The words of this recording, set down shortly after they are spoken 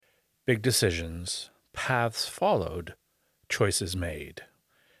Big decisions, paths followed, choices made.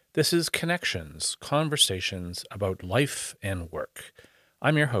 This is Connections, conversations about life and work.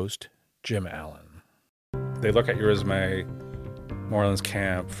 I'm your host, Jim Allen. They look at your resume, Morelands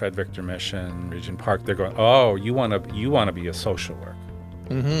Camp, Fred Victor Mission, Regent Park. They're going, "Oh, you want to be a social worker."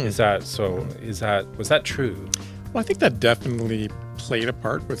 Mm-hmm. Was that true? Well, I think that definitely played a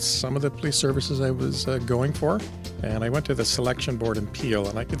part with some of the police services I was going for. And I went to the selection board in Peel,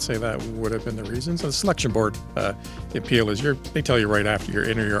 and I could say that would have been the reason. So the selection board in Peel is they tell you right after you're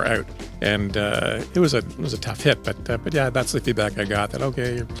in or you're out. And it was a tough hit, but yeah, that's the feedback I got, that,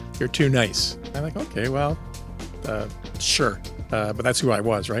 okay, you're too nice. I'm like, okay, well, sure. But that's who I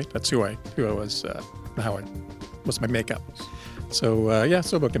was, right? That's who I was, how I was my makeup. So,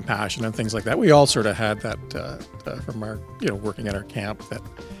 so about compassion and things like that. We all sort of had that from our, working at our camp, that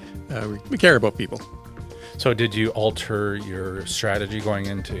we care about people. So did you alter your strategy going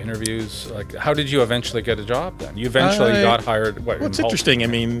into interviews? Like, how did you eventually get a job then? You eventually got hired. Well, it's interesting. I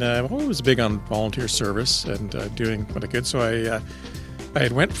mean, I was big on volunteer service and doing what I could. So I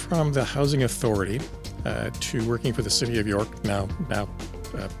had went from the Housing Authority to working for the City of York, now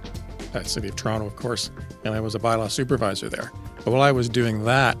City of Toronto, of course, and I was a bylaw supervisor there. But while I was doing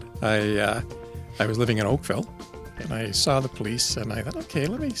that, I was living in Oakville, and I saw the police, and I thought, okay,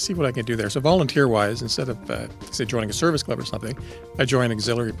 let me see what I can do there. So volunteer-wise, instead of, say, joining a service club or something, I joined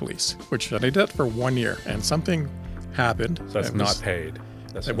auxiliary police, which I did that for 1 year, and something happened. So that's not paid.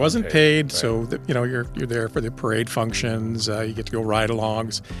 It wasn't paid, right. So you're there for the parade functions. You get to go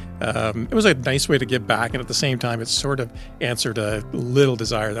ride-alongs. It was a nice way to give back, and at the same time, it sort of answered a little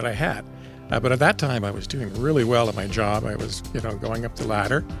desire that I had. But at that time, I was doing really well at my job. I was, going up the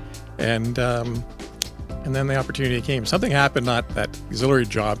ladder, and then the opportunity came. Something happened, not that auxiliary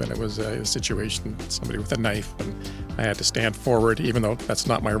job, and it was a situation, somebody with a knife, and I had to stand forward, even though that's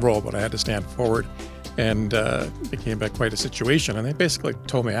not my role, but I had to stand forward, and it became quite a situation. And they basically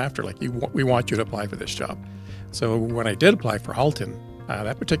told me after, like, we want you to apply for this job. So when I did apply for Halton,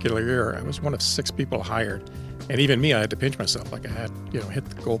 that particular year, I was one of 6 people hired. And even me, I had to pinch myself. Like, I had, hit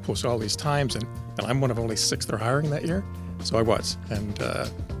the goalpost all these times, and I'm one of only 6 they're hiring that year. So I was, and I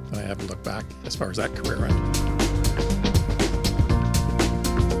haven't looked back as far as that career went.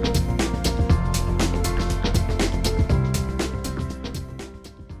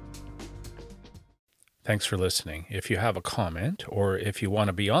 Thanks for listening. If you have a comment or if you want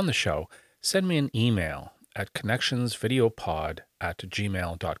to be on the show, send me an email at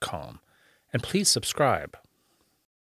connectionsvideopod@gmail.com. And please subscribe.